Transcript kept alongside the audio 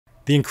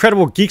The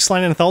incredible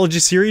Geeks-Line Anthology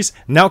series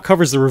now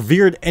covers the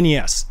revered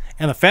NES,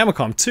 and the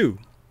Famicom too.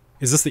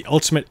 Is this the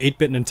ultimate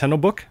 8-bit Nintendo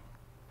book?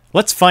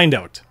 Let's find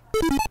out.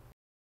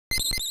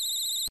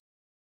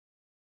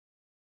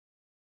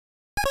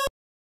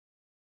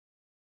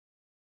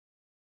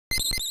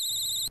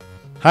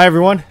 Hi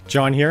everyone,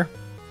 John here.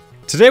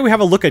 Today we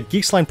have a look at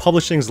Geeks-Line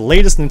Publishing's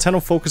latest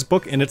Nintendo Focus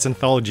book in its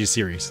anthology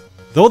series.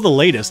 Though the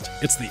latest,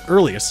 it's the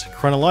earliest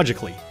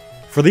chronologically.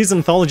 For these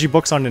anthology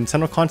books on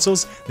Nintendo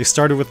consoles, they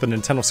started with the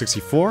Nintendo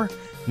 64,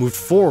 moved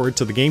forward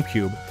to the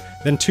GameCube,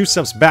 then 2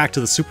 steps back to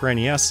the Super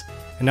NES,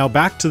 and now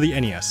back to the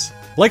NES.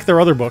 Like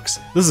their other books,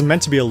 this is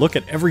meant to be a look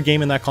at every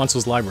game in that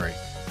console's library,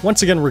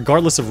 once again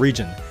regardless of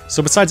region.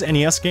 So besides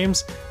NES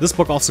games, this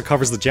book also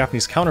covers the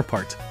Japanese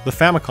counterpart, the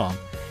Famicom,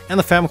 and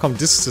the Famicom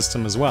Disk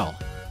System as well.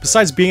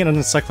 Besides being an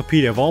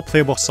encyclopedia of all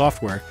playable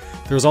software,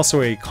 there is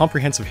also a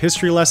comprehensive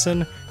history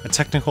lesson, a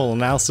technical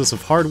analysis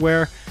of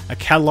hardware, a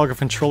catalog of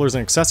controllers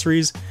and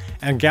accessories,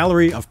 and a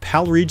gallery of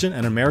PAL region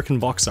and American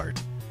box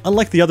art.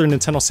 Unlike the other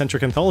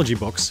Nintendo-centric anthology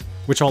books,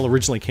 which all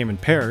originally came in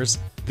pairs,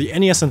 the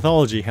NES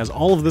Anthology has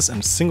all of this in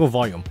a single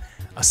volume,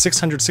 a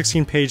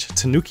 616-page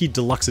Tanuki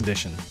DeLuxe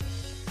Edition.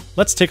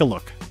 Let's take a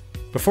look.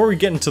 Before we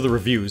get into the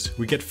reviews,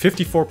 we get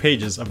 54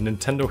 pages of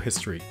Nintendo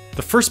history.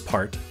 The first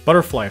part,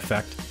 Butterfly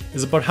Effect,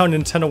 is about how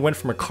Nintendo went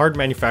from a card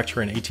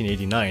manufacturer in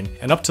 1889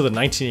 and up to the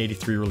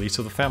 1983 release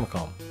of the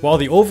Famicom. While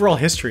the overall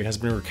history has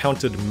been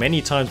recounted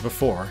many times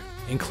before,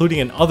 including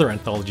in other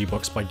anthology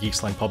books by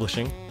Geeks-Line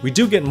Publishing, we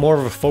do get more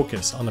of a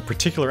focus on the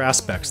particular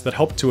aspects that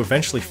helped to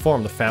eventually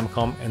form the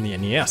Famicom and the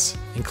NES,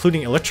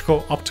 including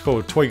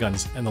electrico-optical toy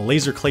guns and the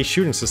laser clay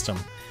shooting system,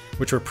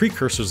 which were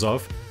precursors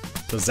of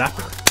the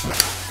Zapper.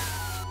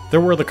 There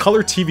were the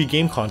color TV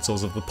game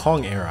consoles of the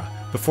Pong era,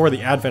 before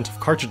the advent of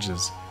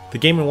cartridges, the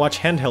Game & Watch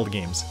handheld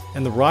games,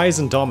 and the rise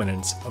and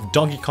dominance of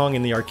Donkey Kong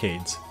in the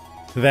arcades.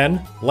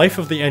 Then, life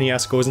of the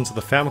NES goes into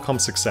the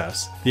Famicom's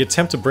success, the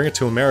attempt to bring it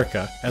to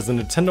America as the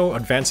Nintendo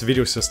Advanced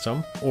Video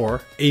System,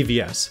 or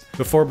AVS,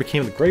 before it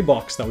became the gray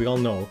box that we all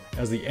know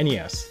as the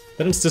NES,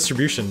 then its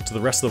distribution to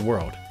the rest of the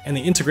world, and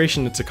the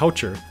integration into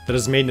culture that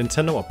has made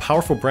Nintendo a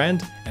powerful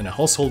brand and a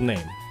household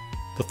name.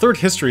 The third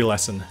history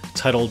lesson,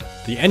 titled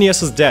The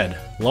NES is Dead,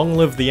 Long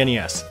Live the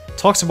NES,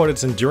 talks about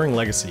its enduring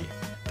legacy.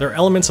 There are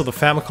elements of the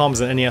Famicom's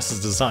and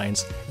NES's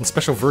designs in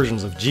special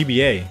versions of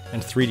GBA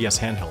and 3DS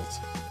handhelds.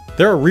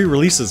 There are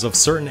re-releases of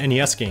certain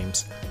NES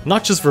games,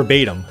 not just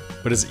verbatim,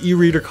 but as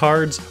e-reader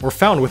cards or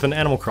found within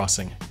Animal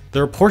Crossing.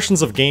 There are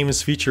portions of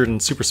games featured in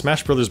Super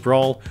Smash Bros.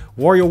 Brawl,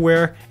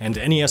 WarioWare, and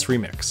NES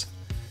Remix.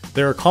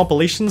 There are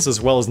compilations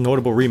as well as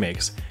notable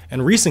remakes,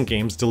 and recent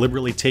games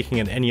deliberately taking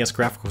an NES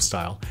graphical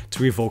style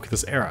to evoke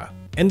this era.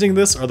 Ending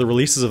this are the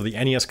releases of the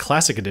NES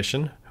Classic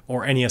Edition,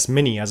 or NES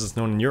Mini as it's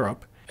known in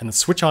Europe, and the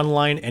Switch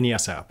Online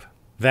NES app.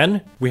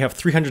 Then, we have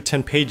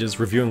 310 pages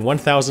reviewing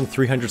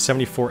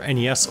 1,374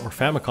 NES or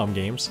Famicom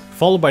games,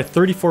 followed by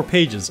 34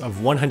 pages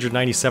of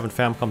 197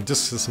 Famicom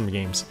Disk System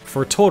games,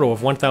 for a total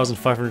of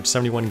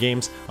 1,571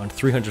 games on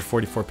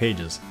 344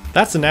 pages.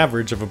 That's an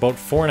average of about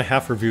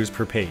 4.5 reviews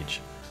per page.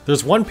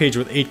 There's one page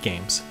with 8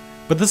 games,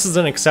 but this is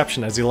an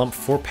exception as he lumped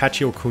 4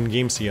 Pachio-kun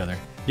games together.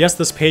 Yes,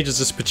 this page is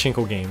just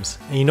pachinko games,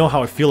 and you know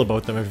how I feel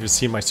about them if you've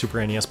seen my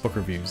Super NES book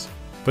reviews.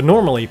 But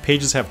normally,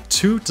 pages have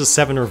 2 to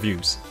 7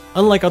 reviews.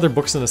 Unlike other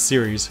books in the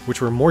series,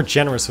 which were more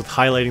generous with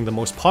highlighting the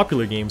most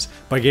popular games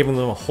by giving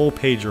them a whole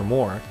page or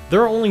more,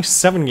 there are only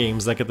 7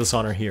 games that get this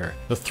honor here.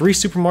 The 3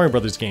 Super Mario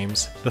Bros.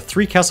 Games, the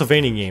 3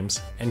 Castlevania games,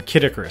 and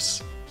Kid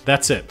Icarus.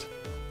 That's it.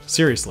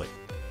 Seriously.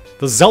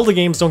 The Zelda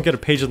games don't get a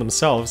page of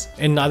themselves,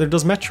 and neither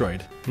does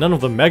Metroid. None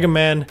of the Mega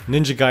Man,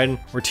 Ninja Gaiden,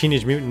 or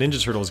Teenage Mutant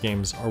Ninja Turtles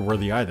games are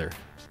worthy either.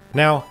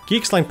 Now,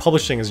 Geeks-Line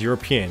Publishing is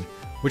European,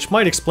 which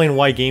might explain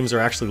why games are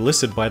actually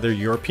listed by their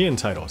European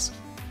titles.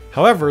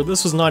 However,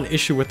 this was not an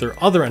issue with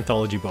their other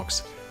anthology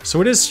books,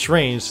 so it is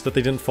strange that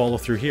they didn't follow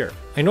through here.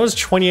 I noticed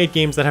 28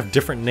 games that have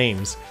different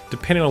names,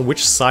 depending on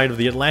which side of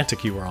the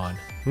Atlantic you were on.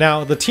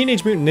 Now, the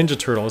Teenage Mutant Ninja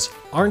Turtles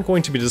aren't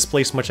going to be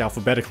displaced much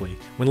alphabetically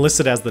when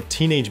listed as the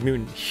Teenage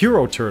Mutant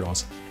Hero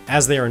Turtles,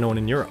 as they are known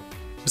in Europe.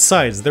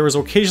 Besides, there is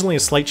occasionally a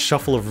slight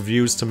shuffle of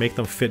reviews to make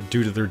them fit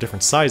due to their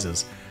different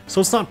sizes,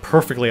 so it's not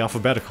perfectly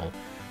alphabetical,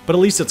 but at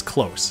least it's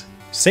close.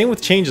 Same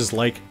with changes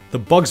like the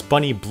Bugs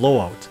Bunny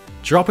Blowout,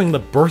 dropping the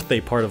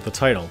birthday part of the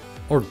title,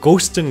 or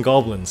Ghosts and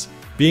Goblins,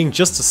 being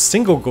just a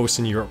single ghost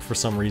in Europe for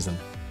some reason.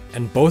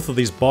 And both of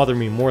these bother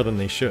me more than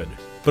they should.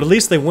 But at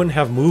least they wouldn't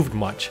have moved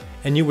much,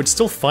 and you would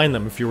still find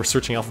them if you were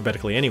searching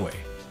alphabetically anyway.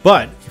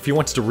 But if you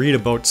wanted to read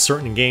about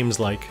certain games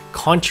like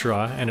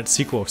Contra and its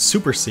sequel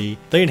Super C,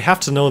 then you'd have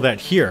to know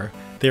that here,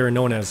 they are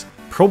known as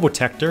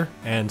Probotector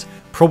and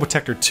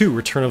Probotector 2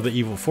 Return of the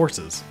Evil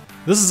Forces.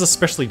 This is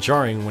especially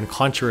jarring when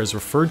Contra is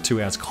referred to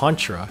as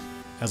Contra,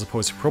 as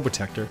opposed to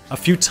Probotector, a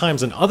few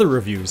times in other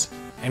reviews,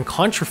 and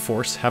Contra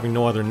Force, having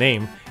no other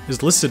name,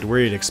 is listed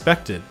where you'd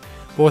expect it,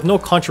 but with no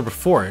Contra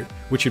before it,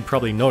 which you'd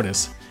probably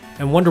notice,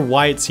 and wonder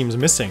why it seems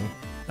missing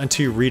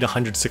until you read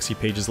 160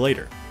 pages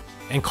later.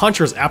 And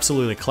Contra is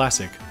absolutely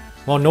classic,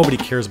 while nobody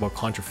cares about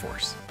Contra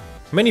Force.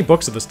 Many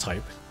books of this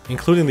type,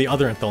 including the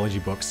other anthology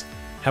books,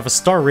 have a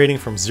star rating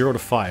from 0 to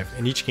 5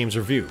 in each game's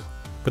review.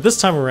 But this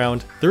time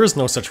around, there is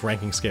no such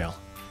ranking scale.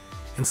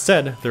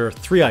 Instead, there are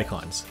 3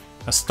 icons: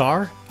 a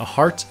star, a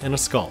heart, and a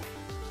skull.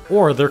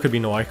 Or there could be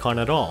no icon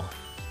at all.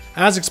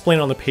 As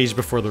explained on the page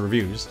before the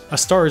reviews, a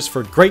star is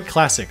for great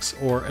classics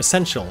or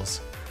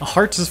essentials, a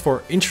heart is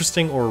for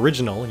interesting or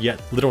original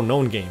yet little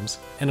known games,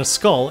 and a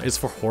skull is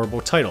for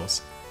horrible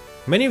titles.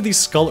 Many of these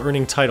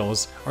skull-earning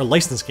titles are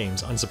licensed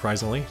games,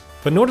 unsurprisingly,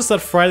 but notice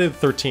that Friday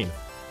the 13th,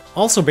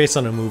 also based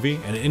on a movie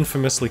and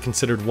infamously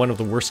considered one of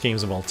the worst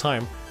games of all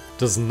time,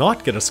 does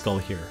not get a skull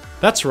here.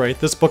 That's right,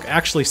 this book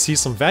actually sees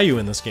some value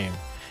in this game,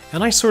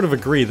 and I sort of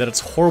agree that its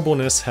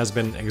horribleness has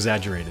been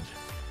exaggerated.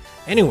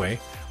 Anyway,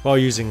 while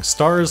using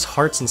stars,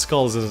 hearts, and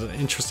skulls is an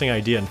interesting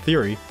idea in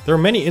theory, there are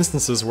many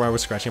instances where I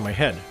was scratching my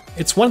head.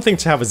 It's one thing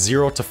to have a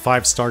 0 to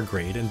 5 star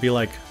grade and be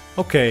like,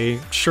 okay,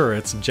 sure,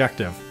 it's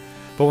objective.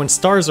 But when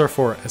stars are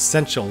for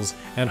essentials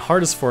and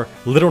heart is for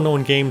little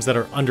known games that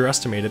are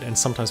underestimated and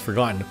sometimes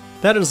forgotten,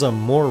 that is a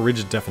more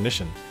rigid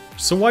definition.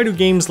 So why do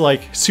games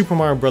like Super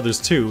Mario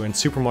Bros. 2 and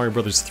Super Mario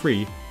Bros.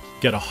 3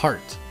 get a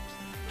heart?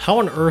 How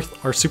on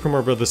earth are Super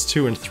Mario Bros.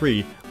 2 and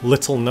 3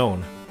 little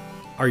known?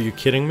 Are you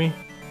kidding me?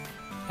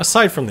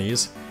 Aside from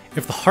these,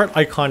 if the heart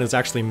icon is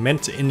actually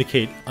meant to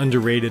indicate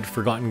underrated,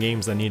 forgotten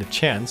games that need a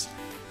chance,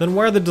 then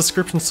why are the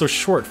descriptions so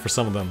short for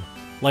some of them?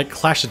 Like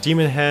Clash of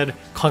Demon Head,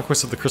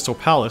 Conquest of the Crystal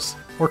Palace,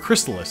 or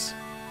Crystalis.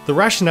 The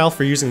rationale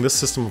for using this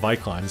system of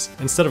icons,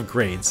 instead of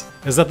grades,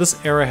 is that this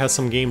era has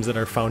some games that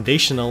are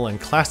foundational and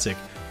classic,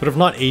 but have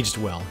not aged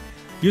well,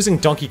 using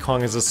Donkey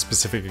Kong as a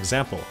specific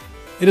example.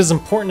 It is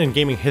important in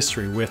gaming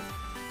history with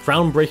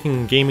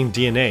groundbreaking gaming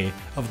DNA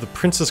of the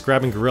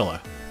princess-grabbing gorilla,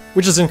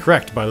 which is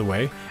incorrect, by the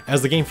way,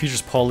 as the game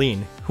features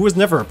Pauline, who was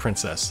never a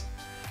princess.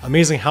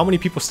 Amazing how many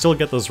people still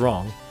get those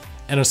wrong,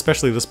 and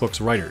especially this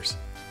book's writers.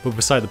 But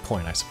beside the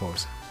point, I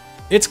suppose.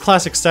 Its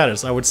classic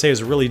status, I would say,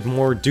 is really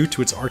more due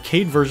to its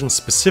arcade version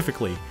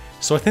specifically,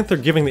 so I think they're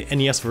giving the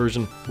NES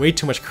version way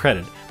too much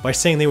credit by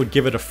saying they would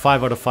give it a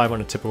 5 out of 5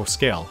 on a typical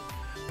scale.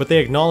 But they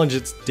acknowledge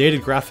its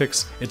dated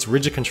graphics, its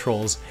rigid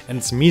controls, and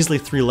its measly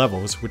 3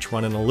 levels which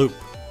run in a loop.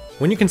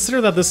 When you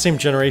consider that this same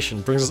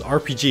generation brings us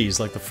RPGs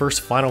like the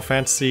first Final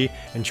Fantasy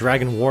and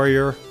Dragon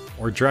Warrior,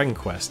 or Dragon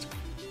Quest,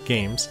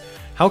 games,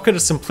 how could a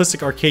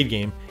simplistic arcade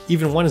game,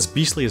 even one as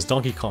beastly as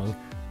Donkey Kong,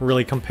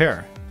 really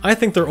compare? I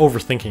think they're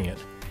overthinking it.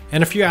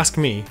 And if you ask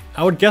me,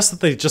 I would guess that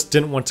they just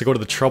didn't want to go to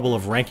the trouble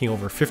of ranking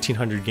over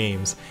 1,500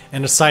 games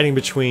and deciding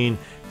between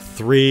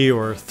 3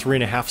 or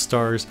 3.5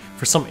 stars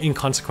for some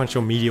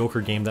inconsequential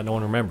mediocre game that no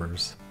one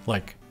remembers.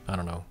 Like, I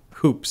don't know,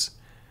 Hoops.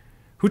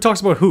 Who talks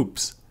about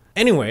Hoops?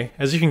 Anyway,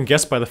 as you can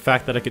guess by the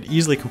fact that I could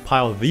easily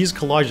compile these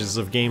collages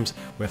of games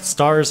with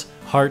stars,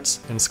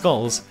 hearts, and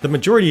skulls, the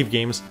majority of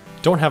games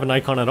don't have an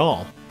icon at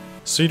all.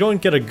 So you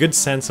don't get a good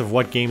sense of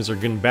what games are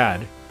good and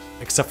bad,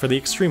 except for the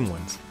extreme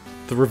ones.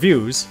 The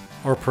reviews,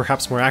 or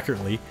perhaps more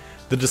accurately,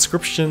 the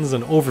descriptions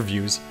and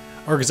overviews,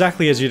 are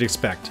exactly as you'd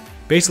expect,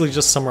 basically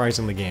just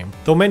summarizing the game,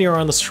 though many are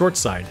on the short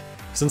side,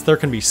 since there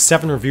can be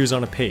 7 reviews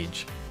on a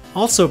page.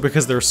 Also,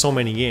 because there are so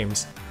many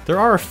games, there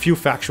are a few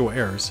factual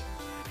errors,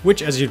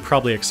 which, as you'd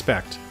probably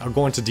expect, I'll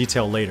go into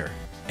detail later.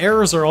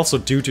 Errors are also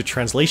due to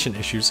translation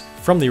issues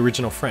from the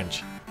original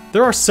French.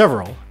 There are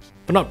several,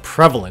 but not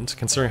prevalent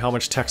considering how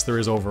much text there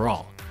is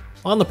overall.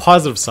 On the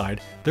positive side,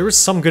 there is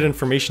some good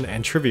information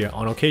and trivia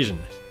on occasion.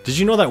 Did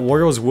you know that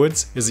Wario's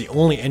Woods is the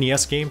only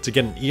NES game to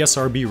get an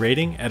ESRB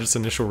rating at its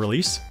initial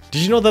release?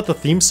 Did you know that the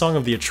theme song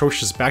of the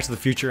atrocious Back to the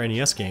Future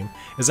NES game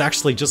is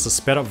actually just a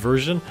sped up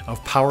version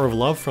of Power of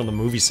Love from the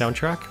movie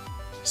soundtrack?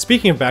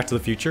 Speaking of Back to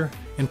the Future,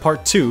 in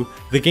Part 2,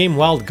 the game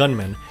Wild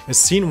Gunman is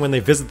seen when they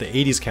visit the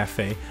 80s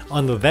cafe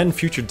on the then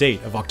future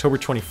date of October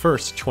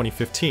 21st,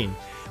 2015,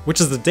 which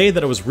is the day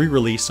that it was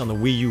re-released on the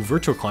Wii U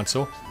Virtual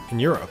Console in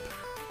Europe.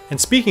 And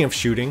speaking of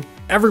shooting,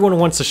 everyone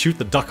wants to shoot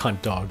the Duck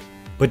Hunt dog.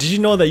 But did you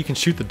know that you can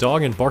shoot the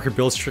dog in Barker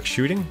Bill's Trick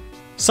Shooting?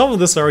 Some of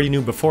this I already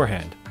knew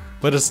beforehand,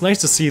 but it's nice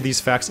to see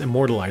these facts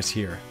immortalized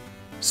here.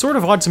 Sort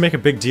of odd to make a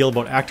big deal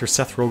about actor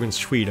Seth Rogen's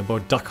tweet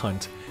about Duck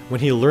Hunt when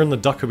he learned the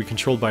duck could be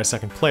controlled by a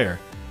second player,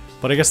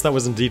 but I guess that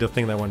was indeed a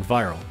thing that went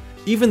viral,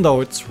 even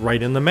though it's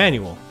right in the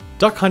manual.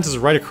 Duck Hunt is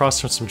right across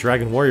from some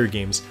Dragon Warrior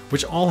games,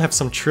 which all have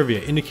some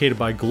trivia indicated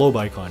by a globe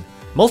icon,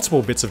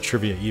 multiple bits of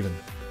trivia even.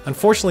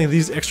 Unfortunately,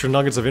 these extra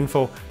nuggets of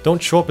info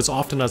don't show up as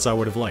often as I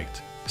would have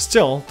liked.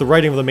 Still, the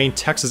writing of the main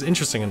text is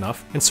interesting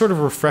enough and sort of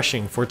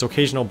refreshing for its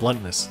occasional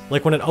bluntness,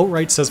 like when it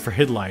outright says for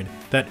HeatleyBros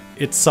that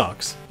it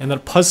sucks, and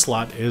that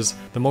Puzzslot is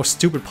the most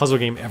stupid puzzle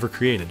game ever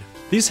created.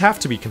 These have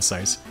to be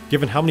concise,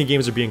 given how many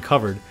games are being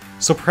covered,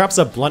 so perhaps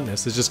that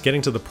bluntness is just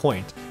getting to the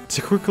point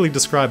to quickly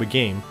describe a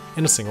game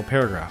in a single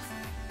paragraph.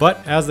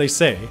 But, as they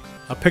say,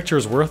 a picture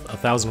is worth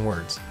 1,000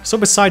 words. So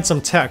besides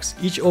some text,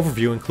 each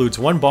overview includes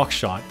one box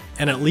shot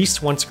and at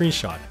least one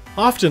screenshot.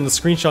 Often the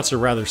screenshots are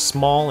rather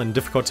small and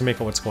difficult to make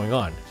out what's going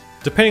on.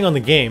 Depending on the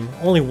game,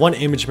 only one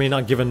image may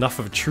not give enough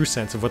of a true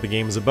sense of what the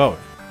game is about.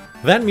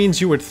 That means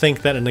you would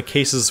think that in the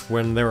cases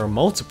when there are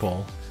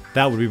multiple,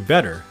 that would be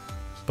better,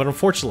 but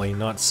unfortunately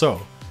not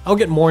so. I'll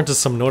get more into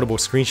some notable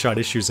screenshot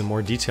issues in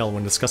more detail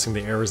when discussing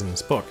the errors in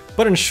this book,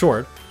 but in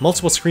short,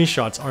 multiple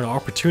screenshots are an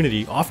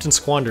opportunity often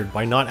squandered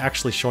by not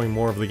actually showing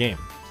more of the game.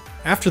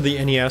 After the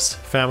NES,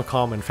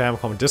 Famicom, and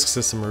Famicom Disk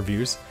System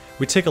reviews,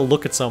 we take a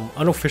look at some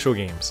unofficial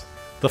games.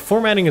 The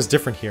formatting is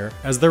different here,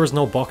 as there is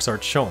no box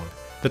art shown.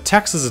 The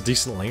text is a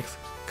decent length,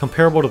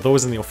 comparable to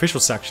those in the official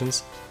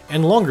sections,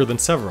 and longer than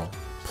several.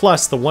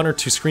 Plus, the 1 or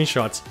 2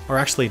 screenshots are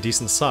actually a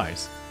decent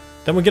size.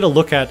 Then we get a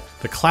look at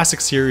the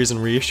classic series and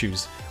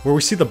reissues, where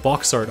we see the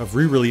box art of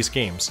re-release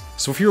games.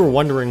 So if you were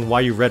wondering why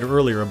you read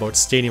earlier about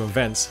stadium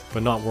events,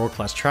 but not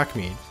world-class track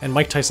meet, and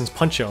Mike Tyson's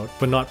Punch-Out,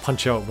 but not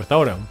Punch-Out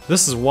without him,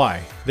 this is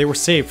why. They were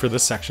saved for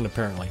this section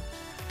apparently.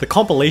 The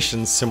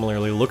compilations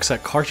similarly looks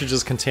at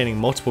cartridges containing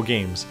multiple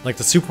games, like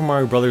the Super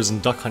Mario Bros.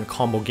 And Duck Hunt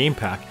Combo Game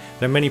Pack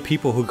that many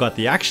people who got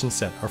the action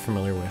set are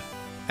familiar with.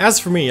 As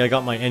for me, I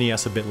got my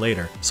NES a bit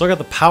later, so I got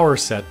the Power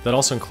set that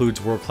also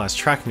includes World-Class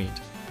Track Meet.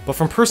 But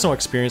from personal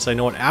experience, I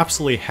know it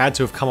absolutely had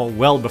to have come out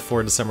well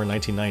before December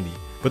 1990.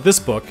 But this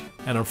book,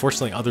 and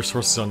unfortunately other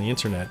sources on the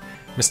internet,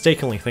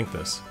 mistakenly think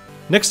this.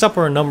 Next up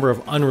are a number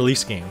of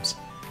unreleased games.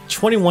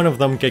 21 of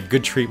them get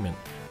good treatment,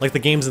 like the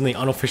games in the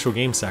unofficial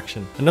game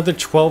section. Another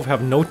 12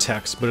 have no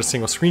text but a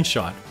single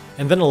screenshot,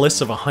 and then a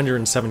list of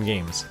 107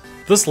 games.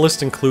 This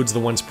list includes the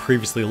ones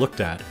previously looked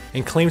at,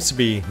 and claims to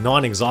be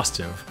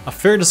non-exhaustive. A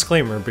fair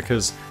disclaimer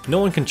because no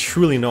one can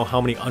truly know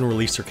how many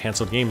unreleased or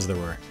cancelled games there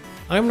were.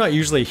 I am not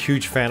usually a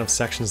huge fan of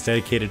sections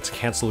dedicated to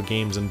cancelled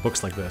games in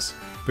books like this,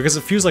 because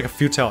it feels like a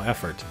futile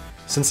effort,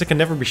 since it can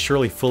never be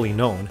surely fully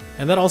known,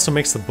 and that also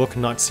makes the book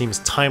not seem as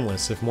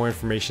timeless if more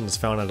information is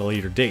found at a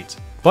later date.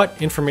 But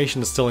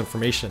information is still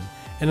information,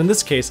 and in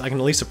this case I can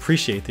at least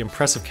appreciate the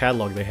impressive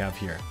catalog they have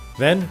here.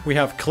 Then we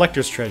have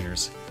collector's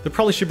treasures. There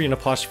probably should be an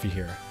apostrophe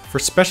here, for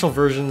special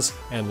versions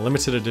and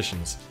limited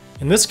editions.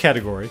 In this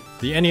category,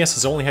 the NES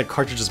has only had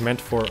cartridges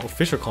meant for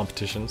official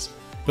competitions,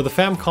 but the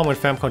Famicom and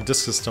Famicom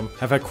Disk System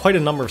have had quite a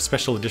number of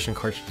special edition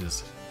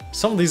cartridges.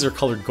 Some of these are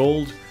colored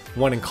gold,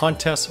 won in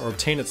contests, or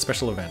obtained at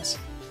special events.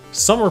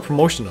 Some are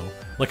promotional,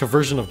 like a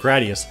version of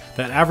Gradius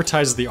that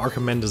advertises the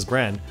Archimendes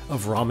brand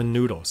of ramen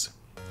noodles.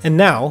 And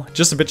now,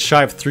 just a bit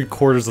shy of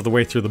 3/4 of the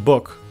way through the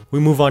book, we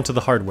move on to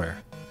the hardware.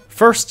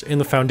 First, in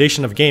the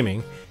foundation of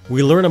gaming,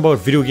 we learn about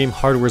video game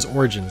hardware's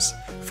origins,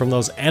 from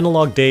those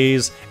analog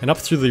days and up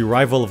through the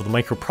arrival of the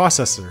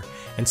microprocessor,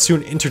 and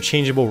soon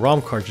interchangeable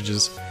ROM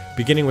cartridges,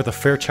 beginning with a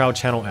Fairchild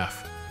Channel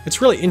F.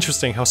 It's really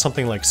interesting how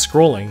something like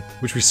scrolling,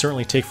 which we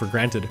certainly take for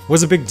granted,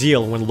 was a big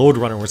deal when Lode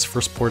Runner was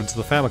first ported to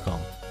the Famicom.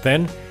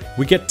 Then,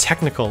 we get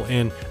technical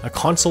in a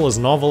console as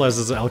novel as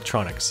its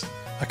electronics.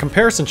 A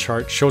comparison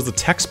chart shows the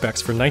tech specs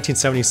for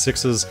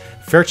 1976's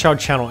Fairchild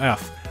Channel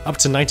F up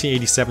to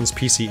 1987's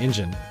PC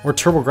Engine, or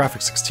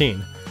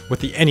TurboGrafx-16, with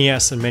the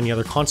NES and many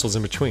other consoles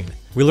in between.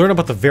 We learn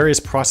about the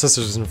various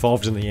processors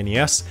involved in the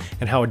NES,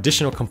 and how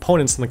additional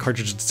components in the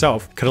cartridge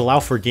itself could allow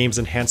for games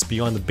enhanced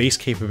beyond the base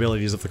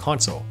capabilities of the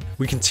console.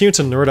 We continue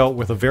to nerd out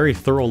with a very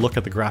thorough look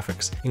at the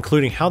graphics,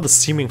 including how the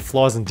seeming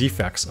flaws and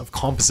defects of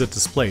composite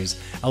displays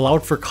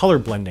allowed for color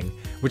blending,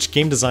 which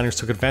game designers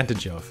took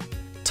advantage of.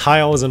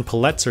 Tiles and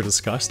palettes are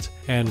discussed,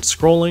 and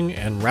scrolling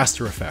and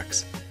raster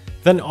effects.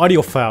 Then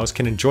audiophiles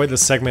can enjoy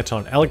this segment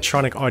on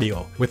electronic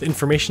audio, with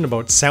information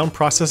about sound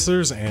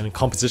processors and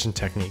composition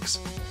techniques.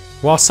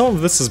 While some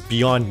of this is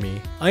beyond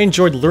me, I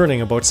enjoyed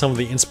learning about some of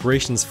the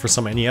inspirations for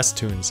some NES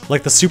tunes,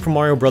 like the Super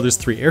Mario Bros.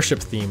 3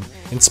 airship theme,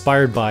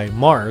 inspired by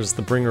Mars,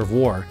 the Bringer of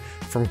War,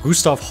 from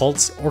Gustav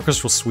Holst's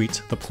orchestral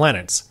suite, The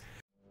Planets.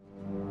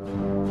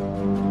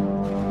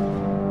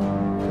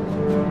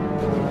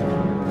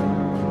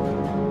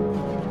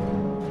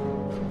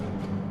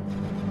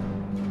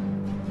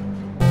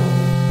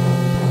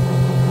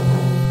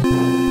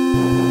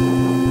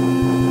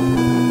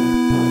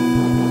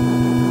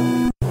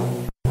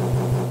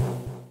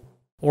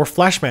 Or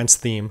Flashman's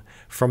theme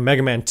from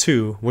Mega Man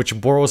 2,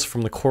 which borrows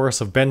from the chorus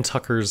of Ben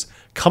Tucker's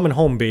Comin'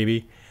 Home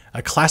Baby,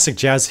 a classic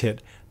jazz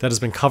hit that has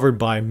been covered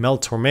by Mel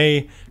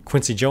Torme,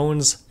 Quincy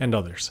Jones, and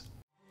others.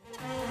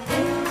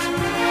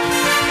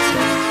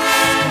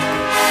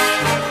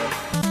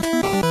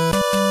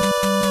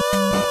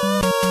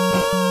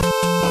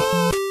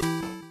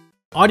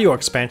 Audio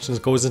Expansions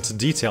goes into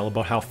detail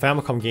about how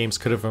Famicom games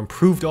could have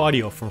improved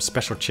audio from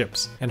special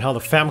chips, and how the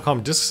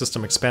Famicom Disk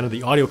System expanded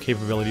the audio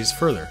capabilities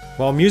further.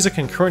 While music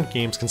in current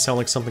games can sound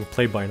like something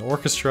played by an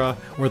orchestra,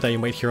 or that you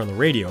might hear on the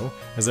radio,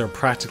 as there are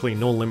practically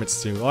no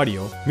limits to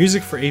audio,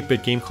 music for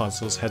 8-bit game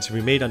consoles had to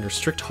be made under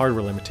strict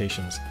hardware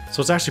limitations,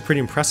 so it's actually pretty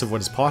impressive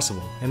what is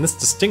possible. And this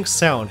distinct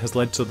sound has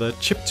led to the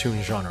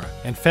chiptune genre,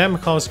 and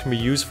Famicoms can be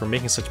used for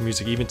making such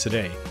music even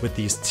today, with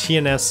these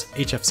TNS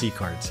HFC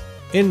cards.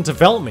 In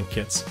development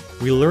kits,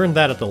 we learned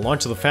that at the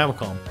launch of the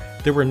Famicom,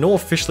 there were no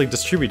officially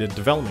distributed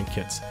development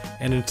kits,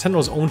 and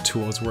Nintendo's own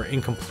tools were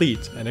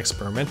incomplete and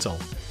experimental.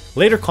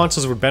 Later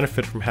consoles would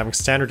benefit from having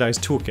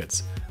standardized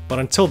toolkits, but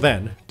until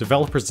then,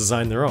 developers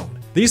designed their own.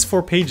 These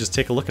 4 pages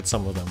take a look at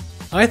some of them.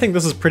 I think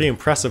this is pretty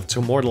impressive to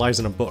immortalize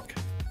in a book,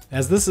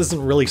 as this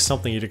isn't really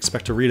something you'd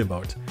expect to read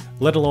about,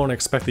 let alone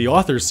expect the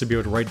authors to be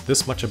able to write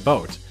this much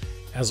about.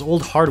 as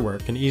old hardware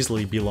can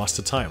easily be lost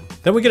to time.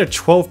 Then we get a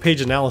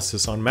 12-page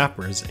analysis on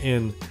mappers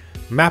in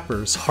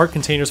Mappers, Hard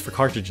Containers for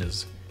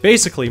Cartridges.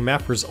 Basically,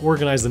 mappers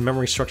organize the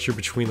memory structure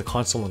between the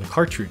console and the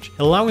cartridge,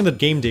 allowing the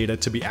game data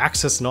to be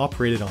accessed and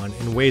operated on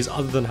in ways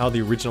other than how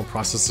the original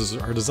processors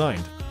are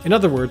designed. In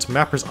other words,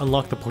 mappers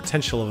unlock the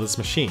potential of this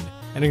machine.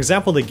 An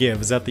example they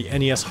give is that the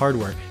NES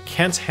hardware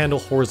can't handle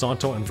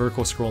horizontal and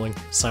vertical scrolling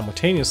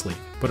simultaneously,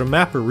 but a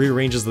mapper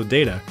rearranges the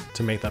data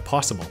to make that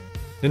possible.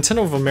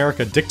 Nintendo of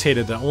America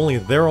dictated that only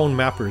their own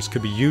mappers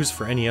could be used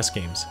for NES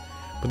games,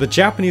 but the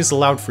Japanese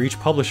allowed for each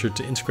publisher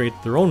to integrate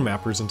their own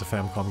mappers into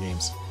Famicom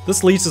games.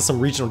 This leads to some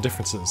regional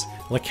differences,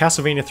 like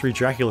Castlevania III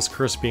Dracula's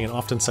Curse being an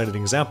often cited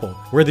example,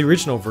 where the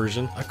original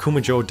version,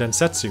 Akumajo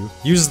Densetsu,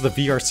 uses the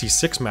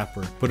VRC6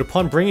 mapper, but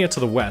upon bringing it to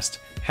the West,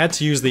 had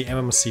to use the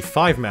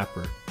MMC5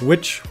 mapper,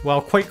 which,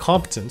 while quite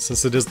competent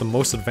since it is the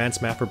most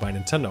advanced mapper by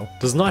Nintendo,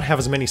 does not have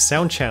as many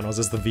sound channels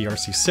as the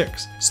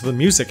VRC6, so the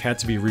music had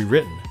to be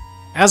rewritten.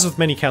 As with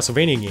many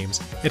Castlevania games,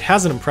 it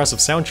has an impressive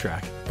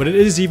soundtrack, but it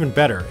is even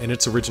better in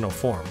its original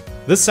form.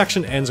 This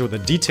section ends with a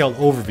detailed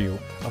overview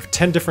of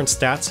 10 different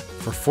stats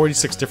for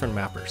 46 different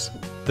mappers.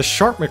 The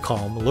Sharp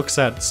McCallum looks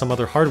at some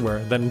other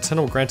hardware that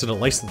Nintendo granted a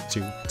license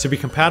to be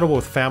compatible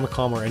with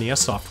Famicom or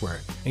NES software,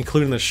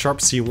 including the Sharp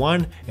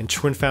C1 and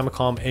Twin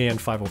Famicom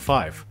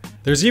AN505.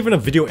 There's even a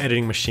video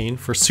editing machine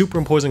for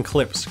superimposing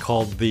clips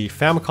called the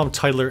Famicom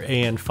Titler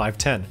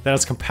AN510 that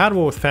is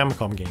compatible with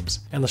Famicom games,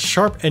 and the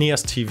Sharp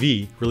NES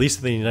TV released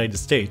in the United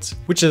States,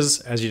 which is,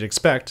 as you'd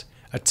expect,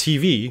 a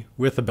TV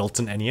with a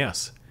built-in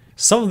NES.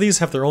 Some of these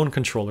have their own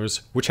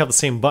controllers, which have the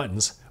same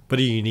buttons, but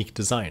a unique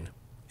design.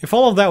 If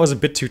all of that was a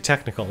bit too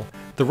technical,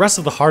 the rest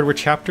of the hardware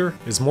chapter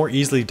is more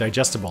easily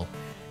digestible,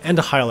 and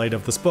a highlight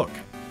of this book.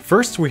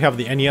 First, we have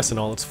the NES in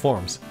all its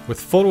forms, with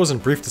photos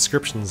and brief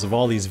descriptions of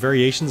all these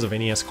variations of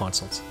NES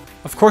consoles.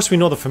 Of course, we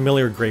know the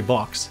familiar gray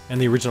box and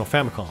the original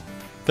Famicom.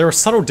 There are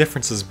subtle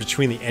differences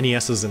between the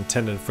NESs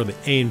intended for the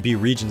A and B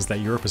regions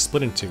that Europe is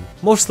split into,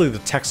 mostly the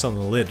text on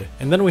the lid.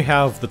 And then we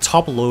have the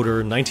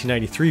top-loader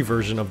 1993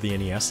 version of the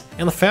NES,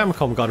 and the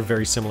Famicom got a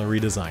very similar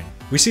redesign.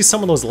 We see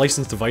some of those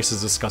licensed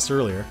devices discussed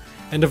earlier,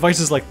 and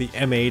devices like the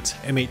M8,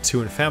 M8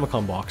 II, and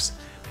Famicom box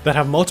that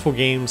have multiple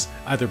games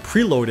either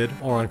preloaded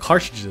or on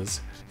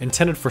cartridges,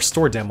 intended for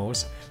store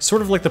demos,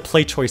 sort of like the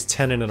PlayChoice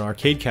 10 in an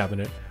arcade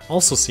cabinet,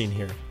 also seen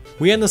here.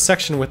 We end this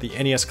section with the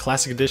NES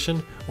Classic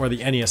Edition, or the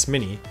NES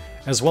Mini,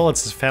 as well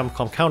as its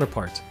Famicom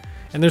counterpart,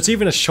 and there's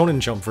even a Shonen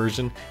Jump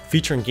version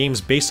featuring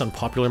games based on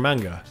popular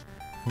manga.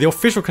 The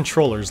official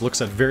controllers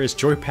looks at various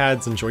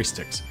joypads and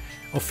joysticks,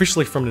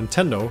 officially from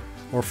Nintendo,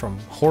 or from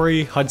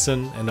Hori,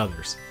 Hudson, and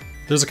others.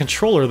 There's a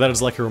controller that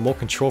is like a remote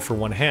control for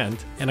one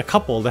hand, and a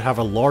couple that have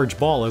a large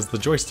ball as the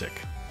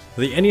joystick.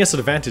 The NES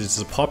Advantage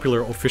is a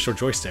popular official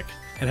joystick,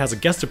 and has a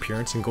guest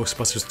appearance in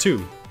Ghostbusters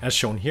 2, as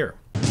shown here.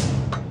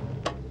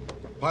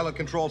 Pilot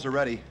controls are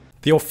ready.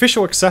 The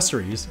official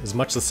accessories is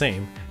much the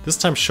same, this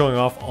time showing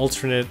off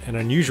alternate and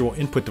unusual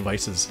input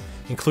devices,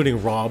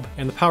 including Rob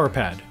and the Power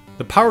Pad.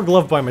 The Power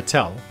Glove by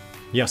Mattel,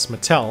 yes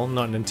Mattel,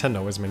 not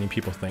Nintendo as many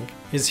people think,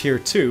 is here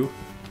too,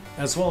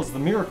 as well as the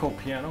Miracle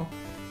Piano.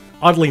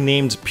 Oddly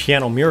named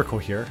Piano Miracle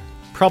here,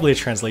 probably a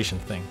translation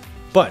thing.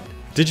 But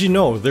did you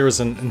know there is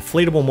an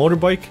inflatable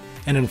motorbike,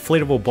 an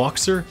inflatable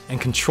boxer, and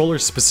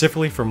controllers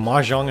specifically for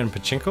Mahjong and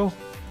Pachinko?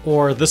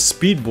 Or this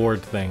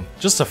speedboard thing,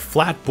 just a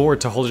flat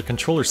board to hold your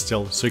controller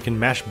still so you can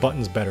mash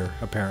buttons better,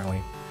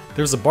 apparently.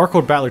 There's a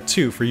Barcode Battler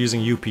 2 for using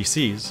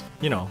UPCs,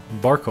 you know,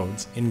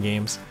 barcodes, in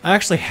games. I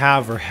actually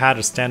have or had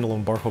a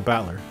standalone Barcode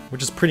Battler,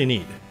 which is pretty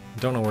neat.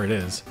 Don't know where it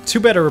is. Too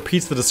bad it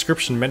repeats the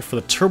description meant for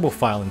the Turbo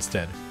File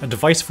instead, a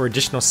device for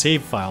additional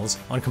save files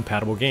on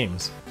compatible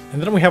games.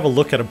 And then we have a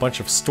look at a bunch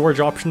of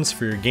storage options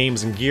for your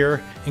games and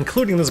gear,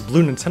 including this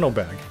blue Nintendo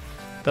bag,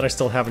 that I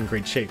still have in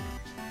great shape.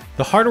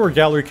 The hardware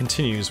gallery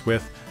continues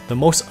with the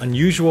most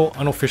unusual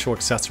unofficial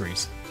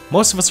accessories.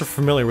 Most of us are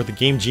familiar with the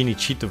Game Genie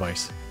cheat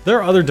device. There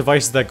are other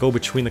devices that go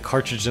between the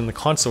cartridge and the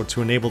console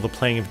to enable the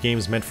playing of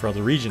games meant for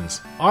other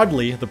regions.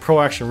 Oddly, the Pro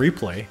Action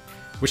Replay,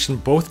 which can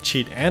both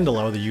cheat and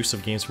allow the use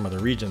of games from other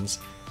regions,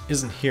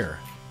 isn't here.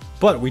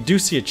 But we do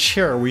see a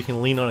chair where you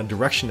can lean on a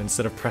direction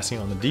instead of pressing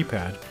on the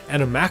D-pad,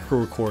 and a macro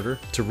recorder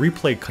to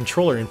replay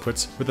controller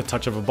inputs with the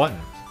touch of a button.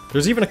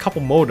 There's even a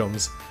couple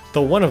modems,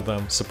 though one of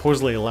them,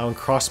 supposedly allowing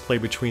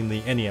crossplay between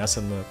the NES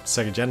and the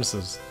Sega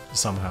Genesis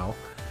somehow,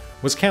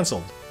 was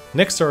cancelled.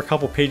 Next are a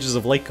couple pages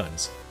of light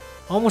guns.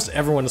 Almost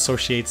everyone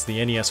associates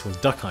the NES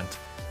with Duck Hunt,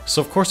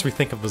 so of course we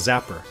think of the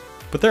Zapper,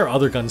 but there are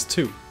other guns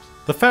too.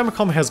 The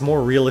Famicom has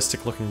more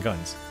realistic looking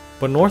guns,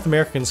 but North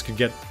Americans could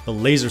get the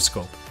Laser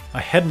Scope, a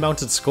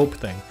head-mounted scope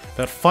thing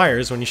that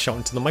fires when you shout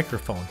into the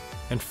microphone.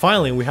 And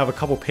finally, we have a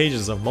couple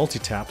pages of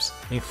multi-taps,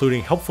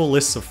 including helpful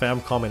lists of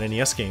Famicom and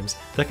NES games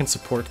that can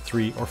support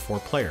 3 or 4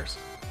 players.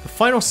 The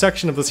final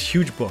section of this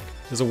huge book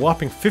is a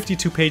whopping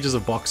 52 pages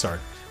of box art,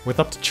 with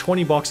up to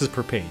 20 boxes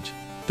per page.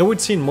 Though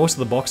we'd seen most of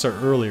the box art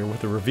earlier with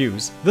the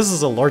reviews, this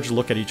is a larger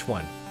look at each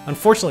one.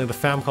 Unfortunately, the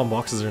Famicom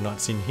boxes are not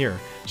seen here,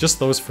 just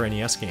those for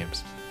NES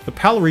games. The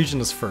PAL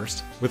region is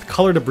first, with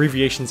colored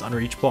abbreviations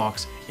under each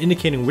box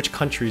indicating which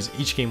countries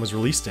each game was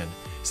released in,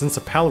 since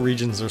the PAL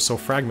regions are so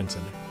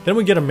fragmented. Then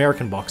we get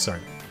American box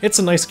art. It's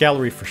a nice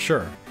gallery for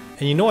sure,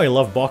 and you know I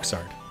love box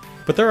art.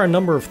 But there are a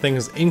number of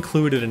things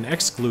included and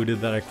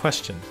excluded that I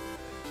question.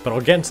 But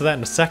I'll get into that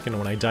in a second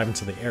when I dive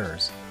into the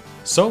errors.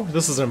 So,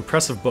 this is an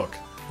impressive book,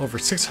 over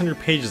 600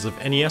 pages of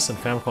NES and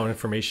Famicom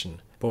information,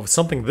 but with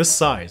something this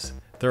size,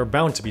 there are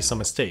bound to be some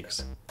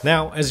mistakes.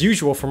 Now, as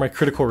usual for my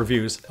critical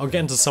reviews, I'll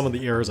get into some of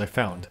the errors I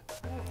found.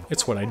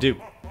 It's what I do.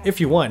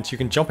 If you want, you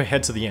can jump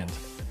ahead to the end.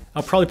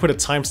 I'll probably put a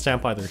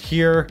timestamp either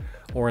here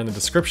or in the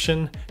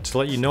description to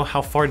let you know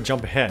how far to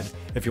jump ahead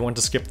if you want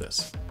to skip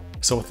this.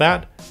 So with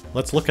that,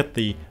 let's look at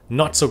the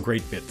not so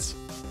great bits.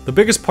 The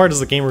biggest part is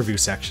the game review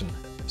section,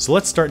 so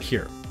let's start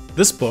here.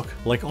 This book,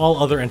 like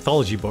all other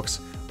anthology books,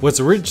 was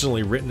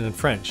originally written in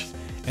French,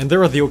 and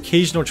there are the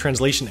occasional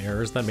translation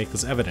errors that make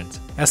this evident.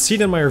 As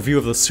seen in my review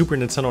of the Super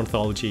Nintendo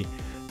Anthology,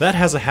 that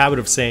has a habit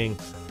of saying,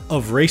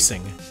 "of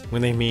racing,"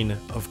 when they mean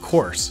 "of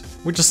course,"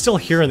 which is still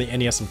here in the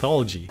NES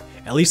Anthology,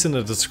 at least in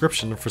the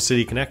description for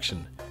City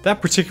Connection.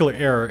 That particular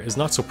error is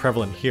not so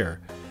prevalent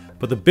here,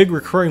 but the big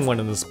recurring one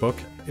in this book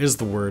is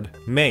the word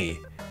May.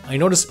 I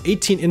noticed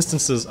 18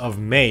 instances of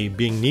May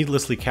being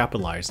needlessly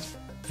capitalized,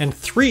 and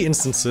 3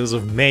 instances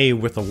of May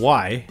with a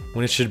Y,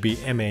 when it should be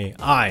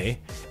M-A-I,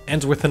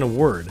 ends within a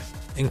word,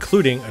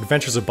 including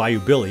Adventures of Bayou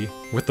Billy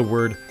with the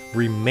word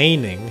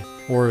remaining,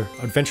 or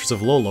Adventures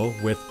of Lolo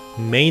with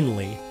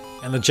mainly,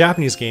 and the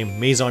Japanese game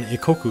Maison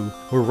Ikoku,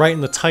 where right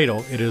in the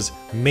title it is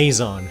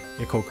Maison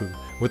Ikoku,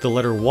 with the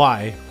letter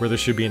Y where there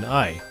should be an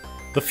I.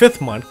 The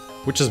 5th month,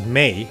 which is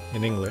May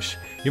in English,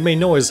 you may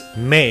know as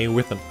May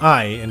with an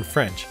I in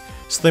French,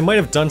 so they might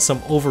have done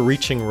some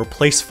overreaching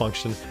replace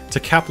function to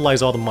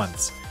capitalize all the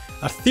months,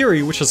 a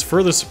theory which has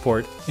further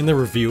support in the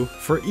review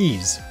for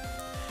ease.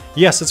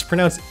 Yes, it's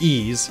pronounced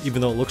ease,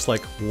 even though it looks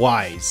like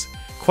wise.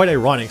 Quite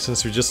ironic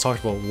since we just talked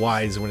about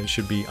wise when it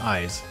should be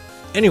eyes.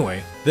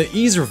 Anyway, the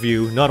ease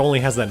review not only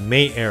has that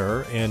may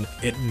error and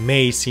it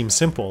may seem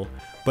simple,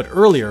 but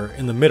earlier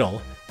in the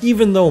middle,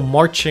 even though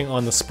marching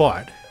on the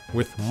spot,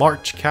 with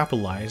March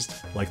capitalized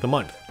like the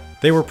month.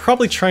 They were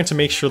probably trying to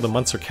make sure the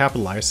months are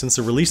capitalized since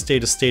the release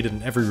date is stated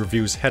in every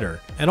review's header.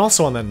 And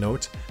also on that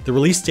note, the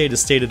release date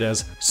is stated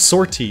as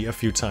sortie a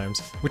few times,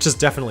 which is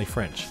definitely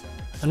French.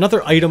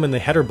 Another item in the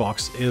header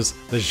box is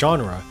the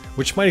genre,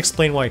 which might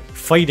explain why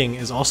fighting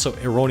is also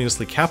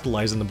erroneously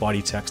capitalized in the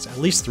body text at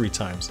least 3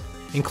 times,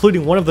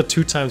 including one of the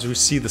 2 times we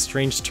see the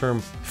strange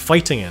term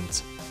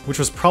fighting-ant, which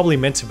was probably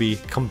meant to be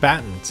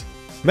combatant.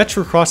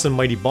 Metrocross and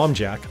Mighty Bomb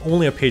Jack,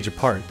 only a page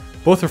apart,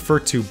 both refer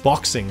to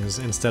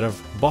boxings instead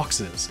of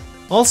boxes.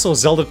 Also,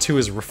 Zelda 2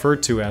 is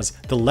referred to as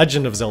The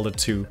Legend of Zelda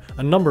 2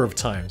 a number of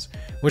times,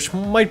 which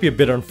might be a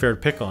bit unfair to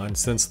pick on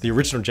since the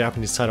original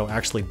Japanese title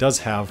actually does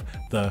have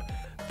the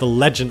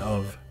legend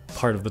of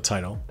part of the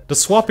title. The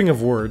swapping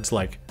of words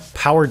like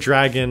Power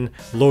Dragon,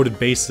 Loaded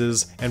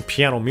Bases, and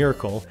Piano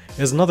Miracle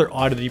is another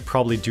oddity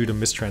probably due to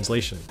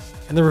mistranslation.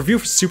 And the review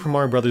for Super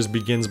Mario Bros.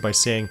 Begins by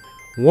saying,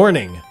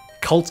 "Warning!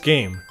 Cult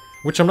game,"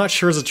 which I'm not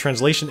sure is a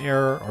translation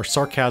error or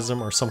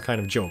sarcasm or some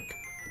kind of joke.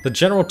 The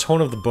general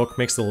tone of the book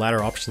makes the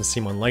latter option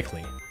seem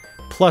unlikely.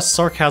 Plus,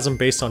 sarcasm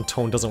based on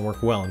tone doesn't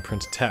work well in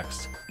printed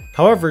text.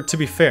 However, to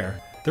be fair,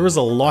 there is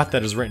a lot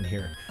that is written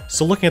here,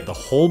 so looking at the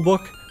whole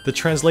book, the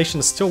translation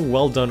is still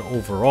well done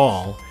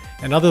overall,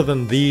 and other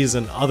than these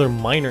and other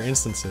minor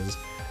instances,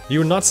 you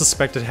would not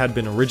suspect it had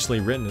been originally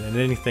written in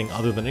anything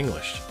other than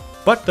English.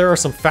 But there are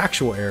some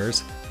factual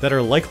errors that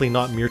are likely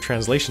not mere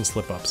translation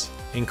slip-ups,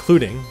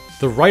 including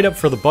the write-up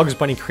for the Bugs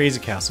Bunny Crazy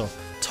Castle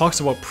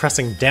talks about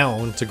pressing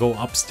down to go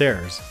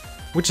upstairs,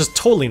 which is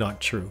totally not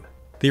true.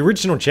 The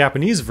original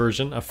Japanese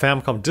version, a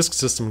Famicom Disk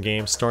System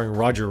game starring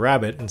Roger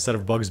Rabbit instead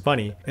of Bugs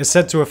Bunny, is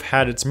said to have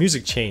had its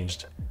music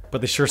changed,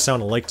 but they sure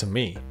sound alike to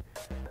me.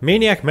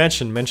 Maniac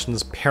Mansion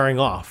mentions pairing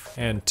off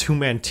and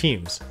 2-man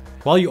teams.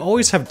 While you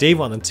always have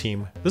Dave on the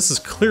team, this is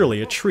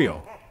clearly a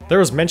trio. There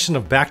was mention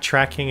of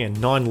backtracking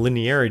and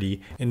non-linearity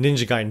in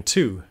Ninja Gaiden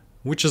 2,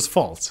 which is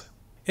false.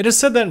 It is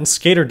said that in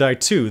Skate or Die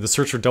 2, The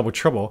Search for Double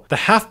Trouble, the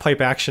half-pipe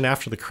action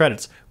after the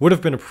credits would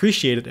have been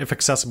appreciated if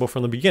accessible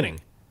from the beginning.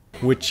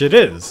 Which it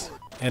is,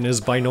 and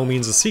is by no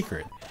means a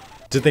secret.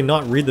 Did they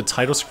not read the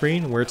title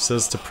screen where it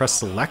says to press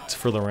select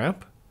for the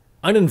ramp?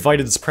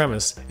 Uninvited's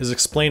premise is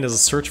explained as a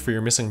search for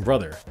your missing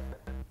brother,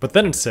 but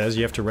then it says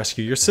you have to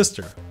rescue your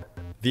sister.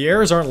 The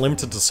errors aren't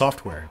limited to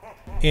software.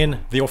 In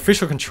the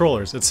official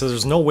controllers, it says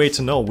there's no way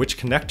to know which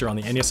connector on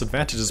the NES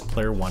Advantage is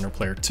player 1 or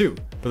player 2,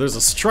 but there's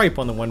a stripe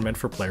on the one meant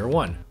for player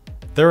 1.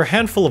 There are a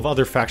handful of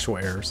other factual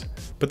errors,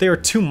 but they are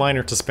too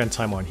minor to spend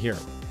time on here.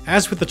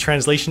 As with the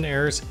translation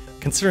errors,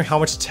 considering how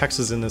much text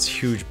is in this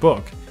huge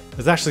book,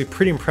 it's actually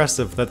pretty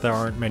impressive that there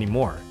aren't many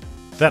more.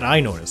 That I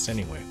noticed,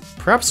 anyway.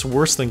 Perhaps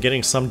worse than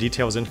getting some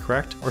details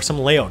incorrect, or some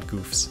layout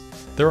goofs.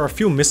 There are a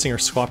few missing or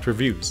swapped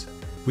reviews.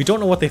 We don't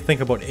know what they think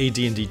about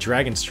AD&D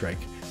Dragon Strike,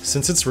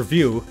 since its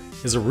review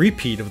is a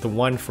repeat of the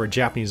one for a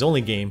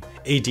Japanese-only game,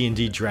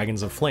 AD&D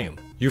Dragons of Flame.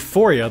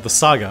 Euphoria, the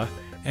saga,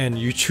 and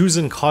You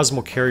Choosing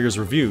Cosmo Carrier's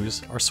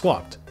reviews are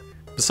swapped.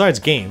 Besides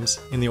games,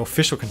 in the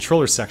official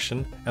controller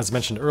section, as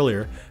mentioned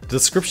earlier, the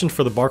description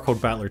for the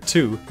Barcode Battler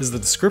 2 is the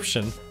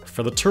description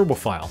for the turbo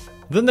file.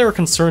 Then there are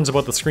concerns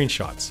about the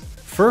screenshots.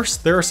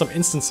 First, there are some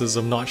instances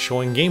of not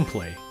showing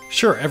gameplay.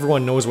 Sure,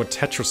 everyone knows what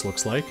Tetris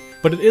looks like,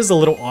 but it is a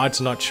little odd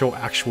to not show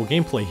actual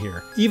gameplay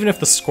here, even if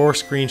the score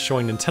screen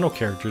showing Nintendo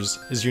characters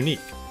is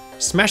unique.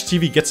 Smash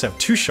TV gets to have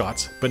 2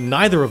 shots, but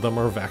neither of them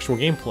are of actual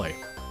gameplay.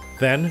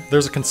 Then,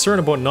 there's a concern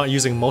about not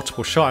using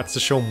multiple shots to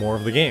show more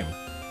of the game.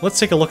 Let's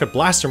take a look at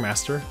Blaster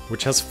Master,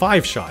 which has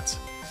 5 shots.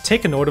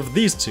 Take a note of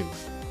these 2.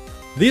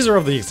 These are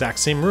of the exact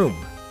same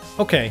room.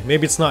 Okay,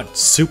 maybe it's not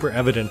super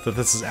evident that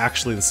this is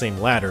actually the same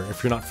ladder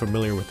if you're not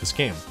familiar with this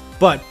game.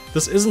 But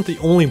this isn't the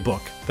only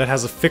book that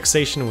has a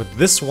fixation with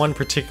this one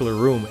particular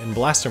room in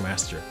Blaster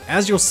Master,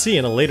 as you'll see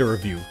in a later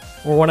review,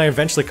 or when I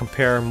eventually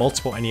compare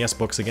multiple NES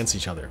books against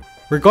each other.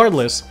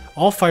 Regardless,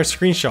 all 5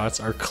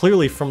 screenshots are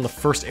clearly from the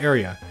first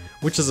area,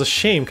 which is a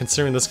shame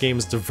considering this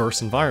game's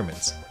diverse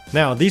environments.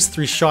 Now, these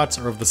 3 shots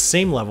are of the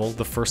same level,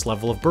 the first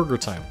level of Burger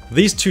Time.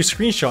 These 2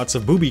 screenshots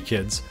of Booby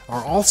Kids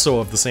are also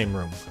of the same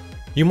room.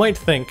 You might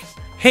think,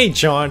 hey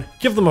John,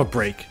 give them a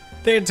break.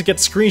 They had to get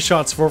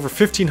screenshots for over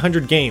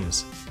 1,500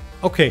 games.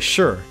 Okay,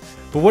 sure,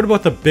 but what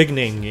about the big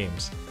name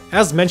games?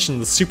 As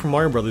mentioned, the Super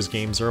Mario Bros.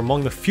 Games are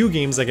among the few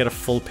games that get a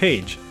full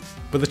page,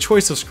 but the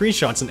choice of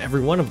screenshots in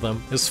every one of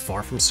them is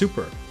far from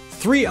super.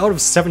 3 out of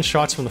 7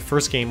 shots from the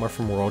first game are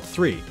from World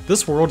 3.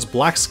 This world's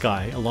black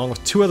sky, along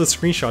with 2 other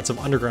screenshots of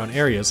underground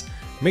areas,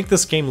 make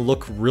this game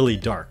look really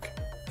dark.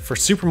 For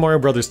Super Mario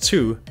Bros.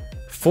 2,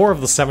 4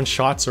 of the 7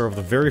 shots are of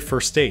the very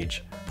first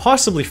stage,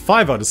 possibly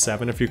 5 out of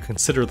 7 if you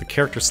consider the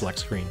character select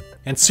screen.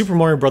 And Super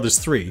Mario Bros.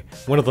 3,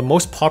 one of the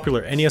most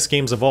popular NES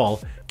games of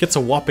all, gets a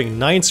whopping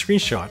 9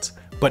 screenshots,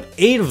 but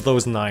 8 of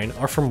those 9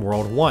 are from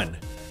World 1.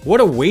 What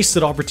a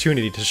wasted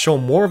opportunity to show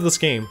more of this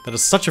game that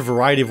has such a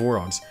variety of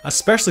worlds,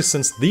 especially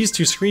since these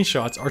 2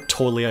 screenshots are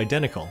totally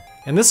identical.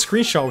 And this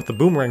screenshot with the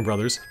Boomerang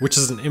Brothers, which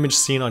is an image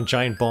seen on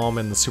Giant Bomb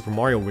and the Super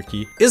Mario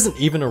Wiki, isn't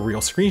even a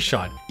real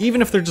screenshot.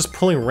 Even if they're just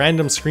pulling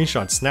random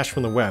screenshots snatched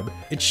from the web,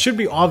 it should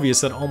be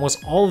obvious that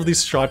almost all of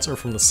these shots are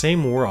from the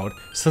same world,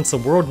 since the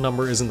world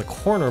number is in the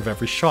corner of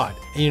every shot,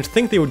 and you'd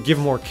think they would give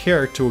more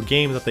care to a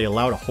game that they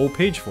allowed a whole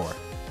page for.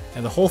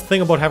 And the whole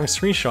thing about having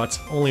screenshots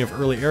only of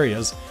early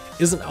areas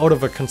isn't out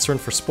of a concern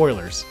for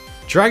spoilers.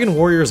 Dragon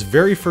Warrior's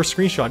very first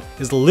screenshot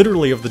is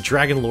literally of the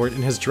Dragon Lord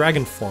in his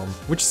dragon form,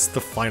 which is the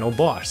final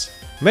boss.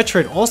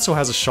 Metroid also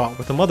has a shot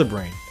with the Mother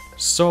Brain.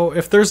 So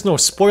if there's no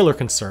spoiler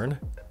concern,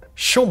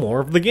 show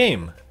more of the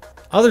game.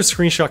 Other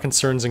screenshot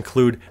concerns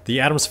include the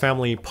Addams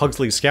Family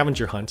Pugsley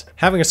Scavenger Hunt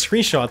having a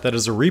screenshot that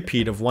is a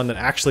repeat of one that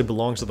actually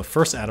belongs to the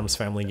first Addams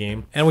Family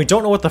game, and we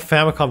don't know what the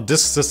Famicom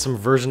Disk System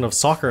version of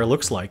Soccer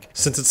looks like,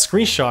 since its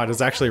screenshot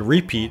is actually a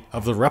repeat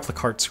of the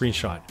Replicart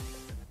screenshot.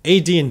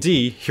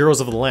 AD&D,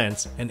 Heroes of the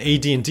Lance, and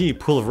AD&D,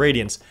 Pool of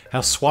Radiance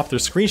have swapped their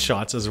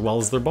screenshots as well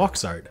as their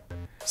box art.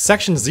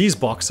 Section Z's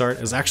box art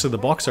is actually the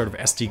box art of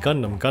SD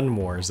Gundam Gundam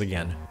Wars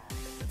again.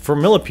 For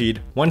Millipede,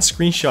 one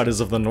screenshot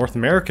is of the North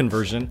American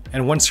version,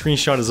 and one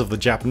screenshot is of the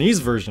Japanese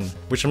version,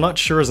 which I'm not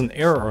sure is an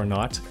error or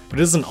not, but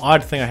it is an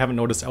odd thing I haven't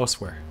noticed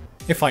elsewhere.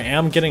 If I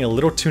am getting a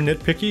little too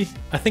nitpicky,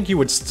 I think you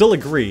would still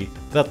agree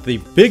that the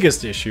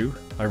biggest issue,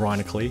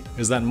 ironically,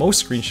 is that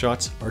most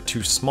screenshots are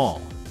too small.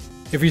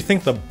 If you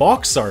think the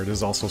box art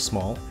is also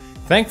small,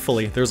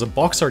 thankfully there's a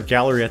box art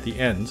gallery at the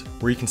end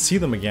where you can see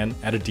them again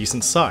at a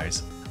decent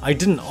size. I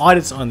did an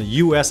audit on the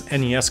US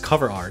NES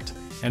cover art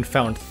and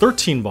found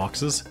 13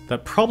 boxes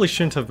that probably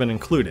shouldn't have been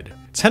included.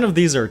 10 of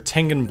these are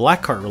Tengen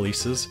Black Cart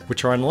releases,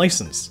 which are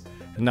unlicensed.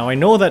 Now I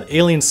know that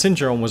Alien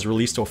Syndrome was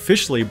released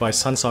officially by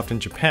Sunsoft in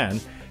Japan,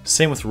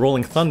 same with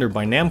Rolling Thunder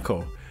by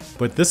Namco,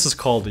 but this is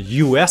called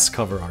US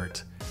cover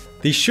art.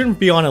 These shouldn't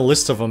be on a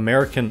list of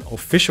American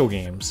official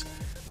games,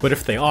 but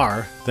if they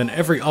are, then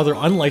every other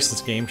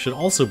unlicensed game should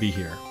also be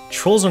here.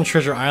 Trolls on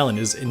Treasure Island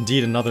is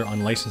indeed another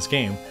unlicensed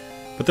game,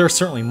 but there are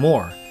certainly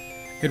more.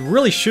 It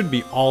really should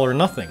be all or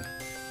nothing.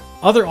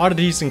 Other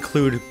oddities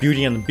include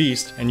Beauty and the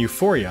Beast and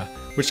Euphoria,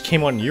 which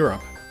came out in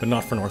Europe, but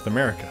not for North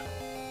America.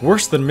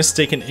 Worse than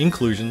mistaken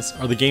inclusions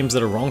are the games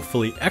that are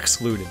wrongfully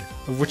excluded,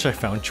 of which I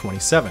found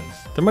 27.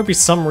 There might be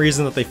some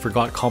reason that they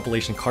forgot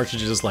compilation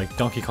cartridges like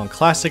Donkey Kong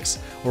Classics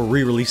or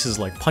re-releases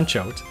like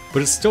Punch-Out,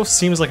 but it still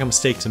seems like a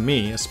mistake to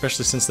me,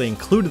 especially since they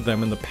included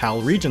them in the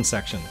PAL region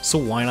section, so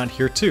why not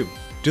here too?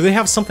 Do they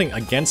have something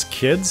against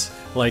kids,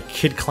 like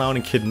Kid Clown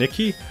and Kid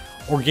Nicky,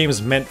 or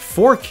games meant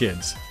for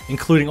kids,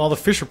 including all the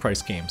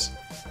Fisher-Price games?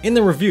 In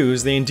the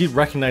reviews, they indeed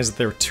recognize that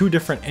there are 2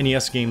 different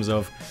NES games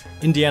of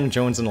Indiana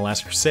Jones and the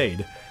Last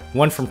Crusade,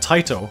 one from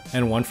Taito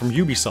and one from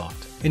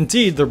Ubisoft.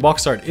 Indeed, their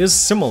box art is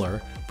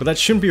similar, but that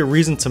shouldn't be a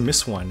reason to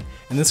miss one,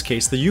 in this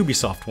case the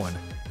Ubisoft one.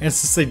 And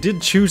since they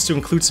did choose to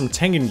include some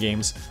Tengen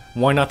games,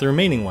 why not the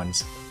remaining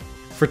ones?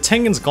 For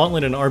Tengen's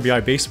Gauntlet and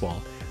RBI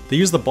Baseball, they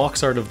use the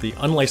box art of the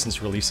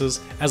unlicensed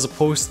releases as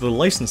opposed to the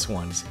licensed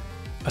ones.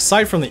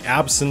 Aside from the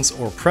absence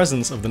or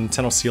presence of the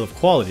Nintendo seal of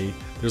quality,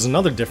 there's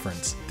another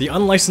difference. The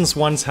unlicensed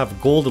ones have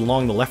gold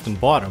along the left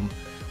and bottom,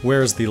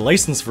 whereas the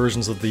licensed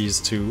versions of these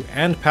two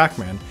and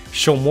Pac-Man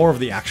show more of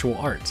the actual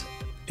art.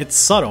 It's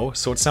subtle,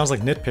 so it sounds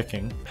like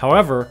nitpicking.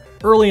 However,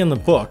 early in the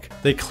book,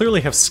 they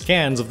clearly have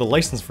scans of the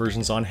licensed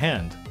versions on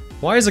hand.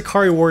 Why is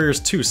Ikari Warriors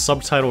 2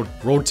 subtitled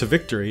Road to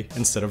Victory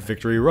instead of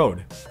Victory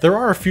Road? There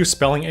are a few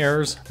spelling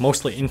errors,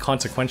 mostly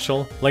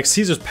inconsequential, like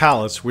Caesar's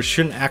Palace, which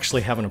shouldn't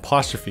actually have an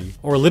apostrophe,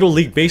 or Little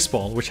League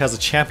Baseball, which has a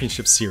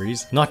championship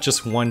series, not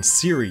just one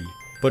series.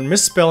 But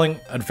misspelling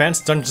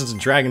Advanced Dungeons &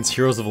 Dragons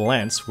Heroes of the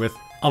Lance with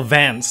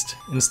Advanced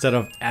instead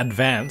of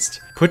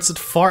Advanced puts it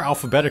far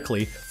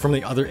alphabetically from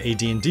the other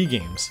AD&D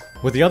games.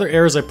 With the other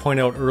errors I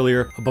pointed out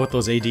earlier about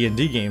those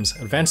AD&D games,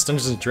 Advanced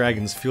Dungeons &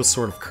 Dragons feels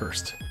sort of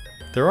cursed.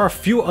 There are a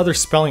few other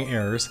spelling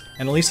errors,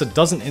 and at least a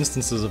dozen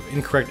instances of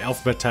incorrect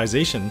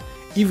alphabetization,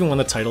 even when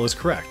the title is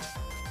correct.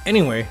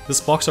 Anyway, this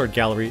box art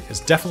gallery is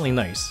definitely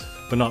nice,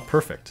 but not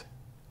perfect.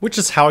 Which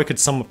is how I could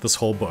sum up this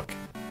whole book.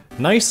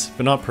 Nice,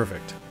 but not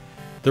perfect.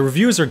 The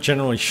reviews are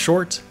generally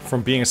short,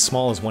 from being as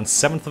small as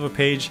 1/7 of a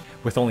page,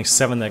 with only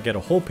 7 that get a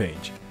whole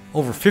page.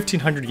 Over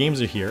 1,500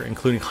 games are here,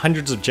 including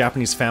hundreds of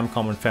Japanese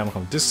Famicom and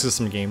Famicom Disk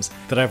System games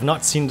that I have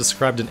not seen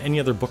described in any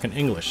other book in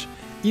English,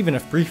 even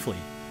if briefly.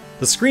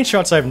 The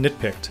screenshots I have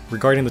nitpicked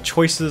regarding the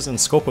choices and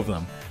scope of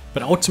them,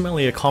 but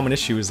ultimately a common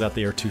issue is that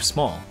they are too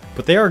small.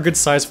 But they are a good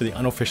size for the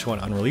unofficial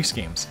and unreleased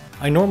games.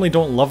 I normally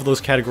don't love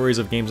those categories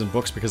of games and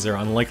books because they're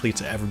unlikely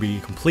to ever be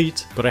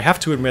complete, but I have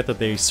to admit that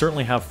they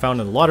certainly have found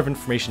a lot of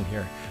information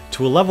here,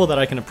 to a level that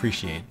I can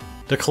appreciate.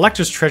 The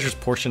Collector's Treasures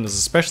portion is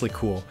especially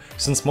cool,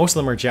 since most of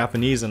them are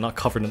Japanese and not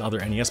covered in other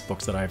NES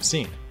books that I have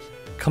seen.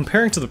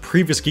 Comparing to the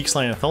previous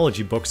Geeks-Line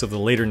Anthology books of the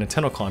later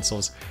Nintendo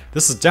consoles,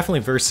 this is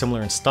definitely very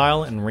similar in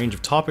style and range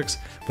of topics,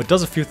 but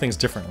does a few things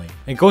differently.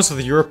 It goes with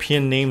the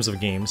European names of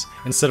games,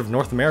 instead of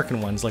North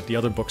American ones like the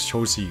other books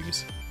chose to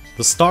use.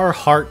 The Star,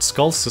 Heart,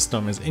 Skull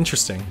system is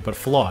interesting, but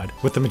flawed,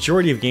 with the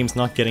majority of games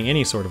not getting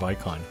any sort of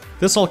icon.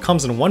 This all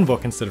comes in one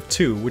book instead of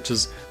two, which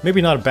is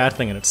maybe not a bad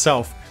thing in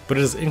itself, but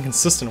it is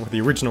inconsistent with the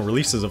original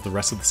releases of the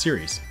rest of the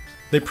series.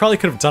 They probably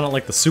could have done it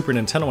like the Super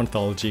Nintendo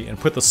Anthology and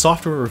put the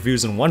software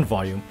reviews in one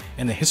volume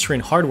and the history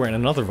and hardware in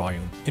another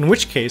volume, in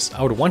which case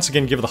I would once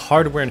again give the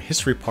hardware and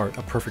history part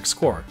a perfect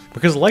score,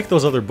 because like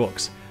those other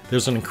books,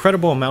 there's an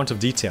incredible amount of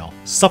detail,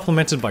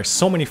 supplemented by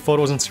so many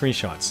photos and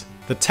screenshots.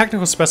 The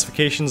technical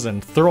specifications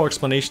and thorough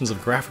explanations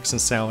of graphics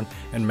and sound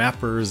and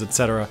mappers,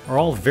 etc. are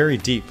all very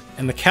deep,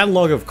 and the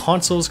catalog of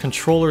consoles,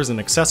 controllers, and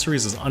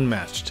accessories is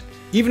unmatched.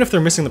 Even if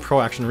they're missing the Pro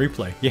Action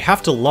Replay, you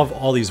have to love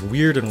all these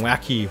weird and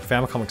wacky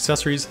Famicom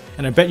accessories,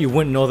 and I bet you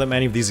wouldn't know that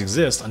many of these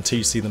exist until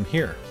you see them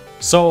here.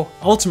 So,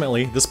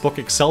 ultimately, this book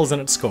excels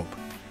in its scope.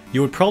 You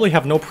would probably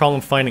have no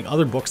problem finding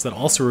other books that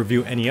also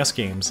review NES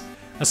games,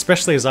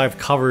 especially as I've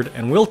covered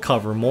and will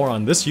cover more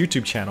on this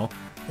YouTube channel,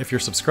 if you're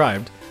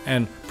subscribed,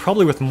 and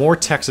probably with more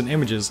text and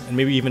images, and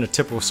maybe even a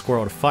typical score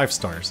out of 5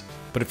 stars.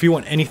 But if you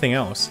want anything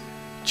else,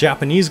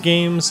 Japanese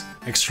games,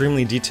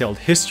 extremely detailed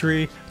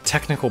history,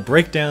 technical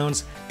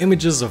breakdowns,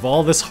 images of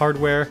all this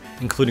hardware,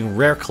 including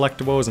rare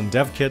collectibles and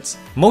dev kits,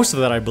 most of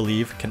that I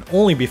believe can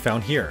only be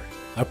found here.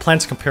 I plan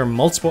to compare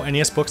multiple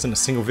NES books in a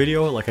single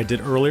video like I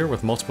did earlier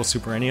with multiple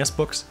Super NES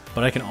books,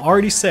 but I can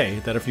already say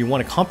that if you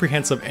want a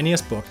comprehensive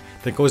NES book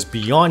that goes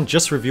beyond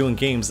just reviewing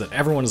games that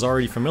everyone is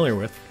already familiar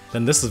with,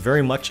 then this is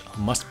very much a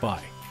must-buy.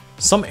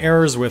 Some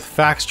errors with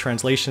facts,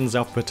 translations,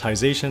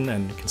 alphabetization,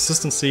 and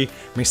consistency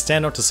may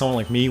stand out to someone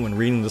like me when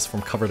reading this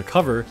from cover to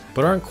cover,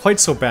 but aren't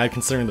quite so bad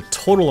considering the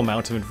total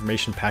amount of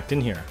information packed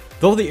in here.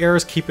 Though the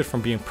errors keep it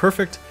from being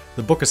perfect,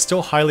 the book is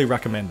still highly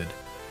recommended.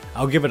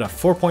 I'll give it a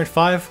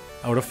 4.5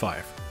 out of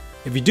 5.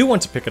 If you do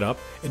want to pick it up,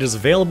 it is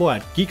available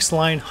at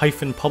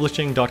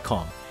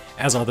Geeks-Line-Publishing.com,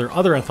 as are their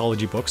other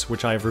anthology books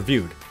which I have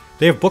reviewed.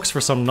 They have books for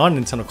some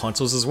non-Nintendo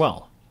consoles as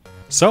well.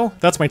 So,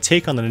 that's my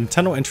take on the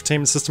Nintendo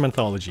Entertainment System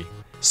Anthology.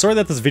 Sorry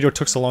that this video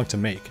took so long to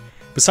make.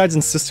 Besides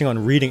insisting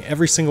on reading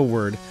every single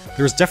word,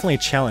 there is definitely a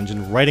challenge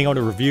in writing out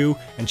a review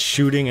and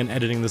shooting and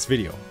editing this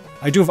video.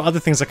 I do have other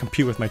things that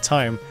compete with my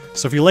time,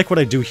 so if you like what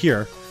I do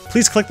here,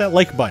 please click that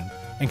like button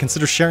and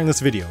consider sharing this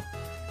video,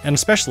 and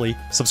especially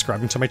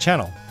subscribing to my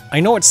channel. I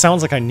know it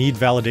sounds like I need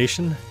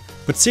validation,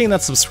 but seeing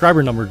that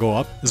subscriber number go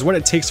up is what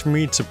it takes for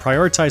me to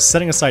prioritize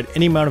setting aside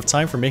any amount of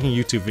time for making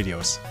YouTube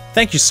videos.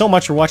 Thank you so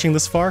much for watching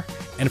this far,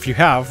 and if you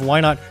have, why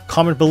not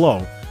comment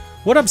below.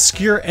 What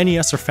obscure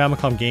NES or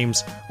Famicom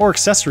games or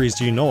accessories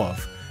do you know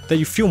of that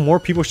you feel more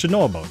people should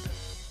know about?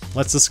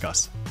 Let's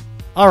discuss.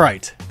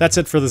 Alright, that's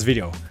it for this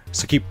video,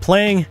 so keep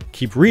playing,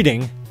 keep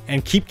reading,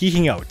 and keep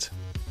geeking out.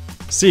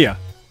 See ya!